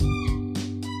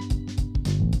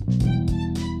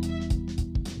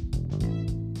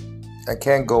I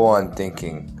can't go on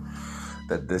thinking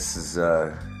that this is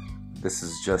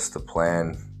just a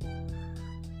plan.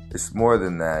 It's more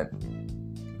than that.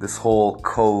 This whole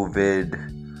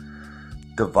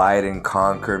COVID divide and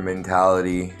conquer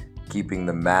mentality, keeping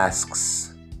the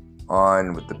masks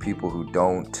on with the people who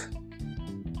don't,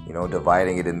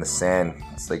 dividing it in the sand.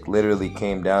 It's like literally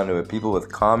came down to it. People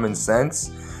with common sense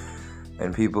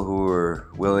and people who are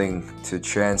willing to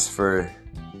transfer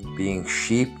being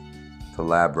sheep to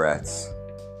lab rats.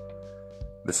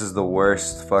 This is the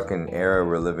worst fucking era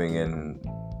we're living in.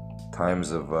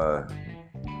 Times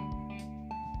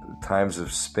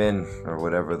of spin or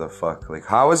whatever the fuck. Like,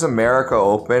 how is America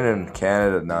open and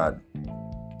Canada not?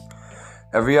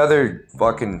 Every other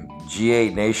fucking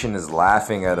G8 nation is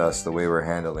laughing at us the way we're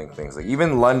handling things. Like,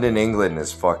 even London, England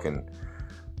is fucking...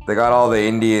 They got all the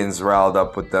Indians riled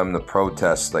up with them to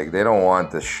protest. Like, they don't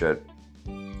want this shit.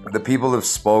 The people have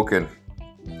spoken,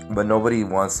 but nobody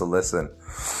wants to listen.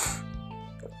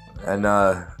 And,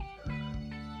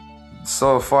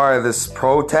 so far, this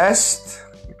protest...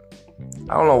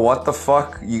 I don't know what the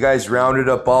fuck. You guys rounded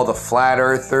up all the flat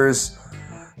earthers,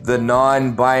 the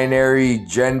non-binary,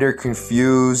 gender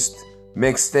confused,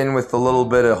 mixed in with a little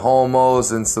bit of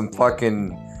homos and some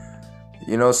fucking,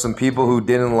 some people who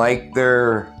didn't like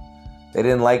the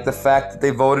fact that they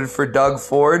voted for Doug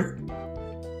Ford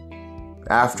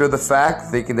after the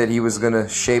fact, thinking that he was gonna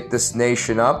shape this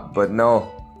nation up, but no,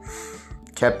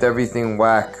 kept everything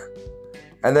whack.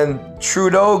 And then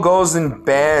Trudeau goes and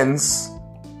bans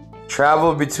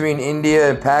travel between India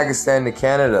and Pakistan to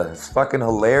Canada. It's fucking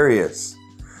hilarious.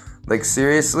 Like,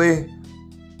 seriously?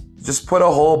 Just put a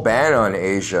whole ban on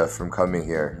Asia from coming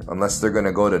here. Unless they're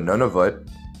gonna go to Nunavut,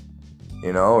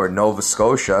 or Nova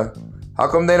Scotia. How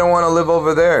come they don't want to live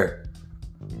over there?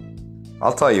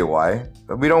 I'll tell you why.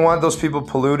 We don't want those people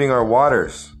polluting our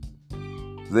waters.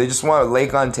 They just want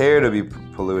Lake Ontario to be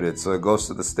polluted, so it goes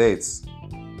to the States.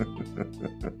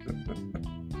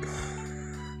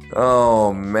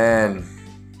 Oh, man.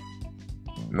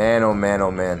 Man, oh, man,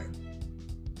 oh, man.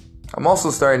 I'm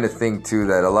also starting to think, too,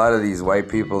 that a lot of these white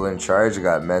people in charge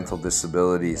got mental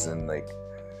disabilities and,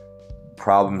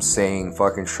 problems saying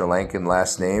fucking Sri Lankan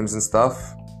last names and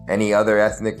stuff. Any other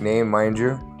ethnic name, mind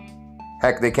you.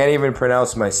 Heck, they can't even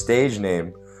pronounce my stage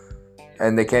name.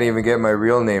 And they can't even get my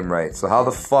real name right. So how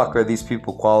the fuck are these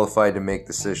people qualified to make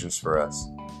decisions for us?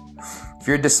 If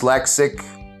you're dyslexic,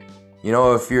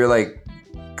 if you're,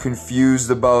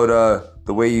 confused about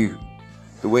the way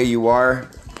you are,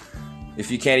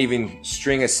 if you can't even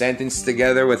string a sentence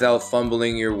together without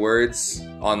fumbling your words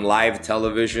on live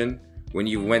television when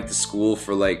you went to school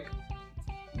for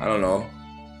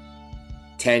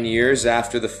 10 years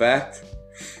after the fact,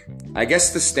 I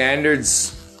guess the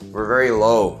standards were very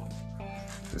low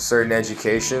in certain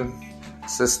education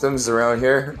systems around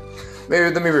here.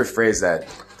 Maybe let me rephrase that.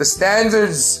 The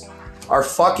standards are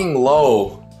fucking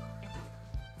low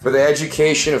for the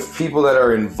education of people that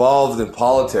are involved in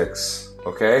politics,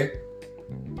 okay?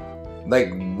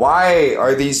 Why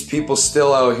are these people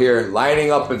still out here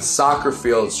lining up in soccer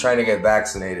fields trying to get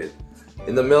vaccinated?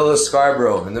 In the middle of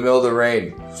Scarborough, in the middle of the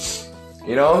rain.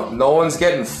 No one's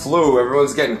getting flu,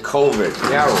 everyone's getting COVID.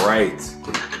 Yeah, right.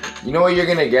 You know what you're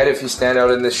gonna get if you stand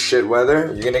out in this shit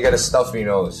weather? You're gonna get a stuffy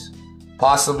nose.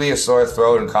 Possibly a sore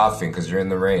throat and coughing because you're in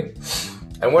the rain.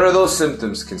 And what are those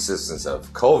symptoms consistent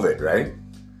of? COVID, right?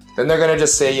 Then they're gonna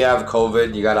just say you have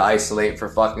COVID, you gotta isolate for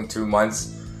fucking 2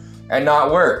 months and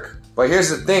not work. But here's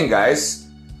the thing, guys.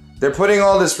 They're putting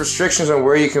all these restrictions on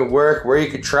where you can work, where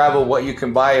you can travel, what you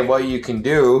can buy, and what you can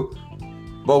do.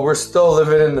 But we're still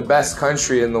living in the best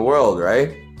country in the world,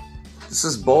 right? This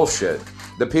is bullshit.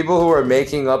 The people who are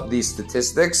making up these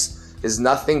statistics is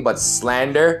nothing but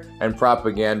slander and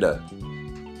propaganda.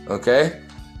 Okay?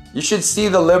 You should see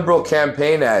the Liberal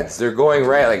campaign ads. They're going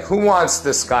right. Who wants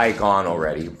this guy gone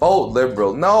already? Vote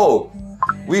Liberal. No.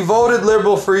 We voted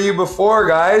Liberal for you before,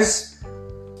 guys.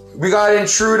 We got in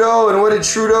Trudeau, and what did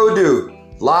Trudeau do?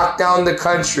 Lock down the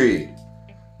country.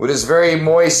 With his very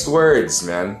moist words,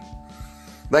 man.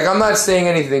 I'm not saying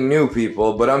anything new,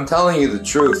 people, but I'm telling you the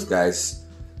truth, guys.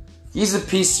 He's a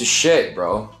piece of shit,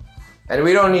 bro. And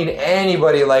we don't need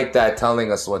anybody like that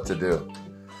telling us what to do.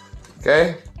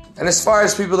 Okay? And as far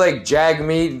as people like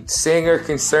Jagmeet Singh are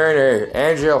concerned, or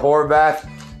Andrea Horwath,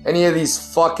 any of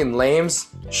these fucking lames,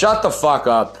 shut the fuck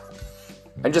up.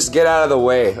 And just get out of the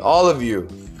way. All of you.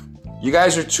 You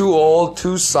guys are too old,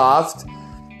 too soft,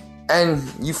 and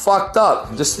you fucked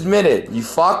up. Just admit it. You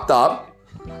fucked up.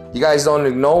 You guys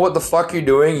don't know what the fuck you're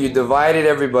doing. You divided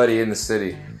everybody in the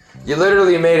city. You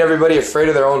literally made everybody afraid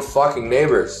of their own fucking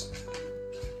neighbors.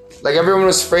 Everyone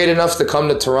was afraid enough to come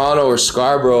to Toronto or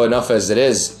Scarborough enough as it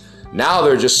is. Now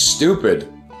they're just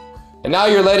stupid. And now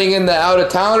you're letting in the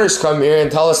out-of-towners come here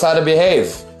and tell us how to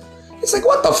behave. It's like,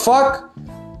 what the fuck?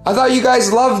 I thought you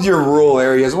guys loved your rural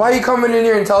areas. Why are you coming in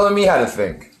here and telling me how to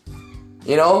think?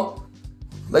 You know?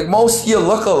 Like, most of you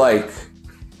look alike.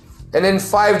 And in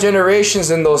 5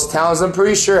 generations in those towns, I'm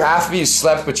pretty sure half of you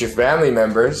slept with your family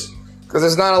members. Because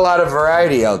there's not a lot of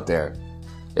variety out there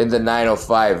in the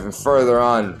 905 and further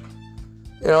on.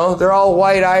 You know, they're all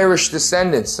white Irish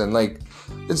descendants and like,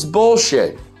 it's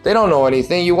bullshit. They don't know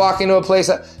anything. You walk into a place,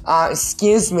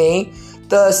 excuse me,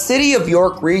 the city of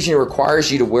York region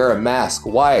requires you to wear a mask.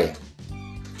 Why?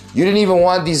 You didn't even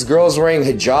want these girls wearing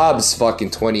hijabs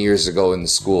fucking 20 years ago in the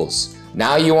schools.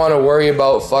 Now you want to worry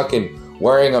about fucking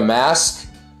wearing a mask?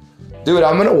 Dude,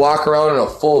 I'm gonna walk around in a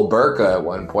full burqa at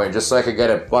one point just so I could get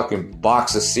a fucking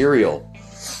box of cereal.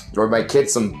 Or my kid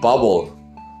some bubble.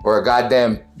 Or a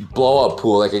goddamn blow-up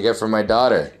pool I could get for my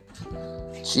daughter.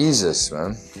 Jesus,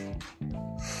 man.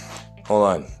 Hold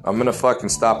on. I'm gonna fucking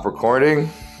stop recording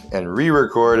and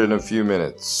re-record in a few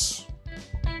minutes.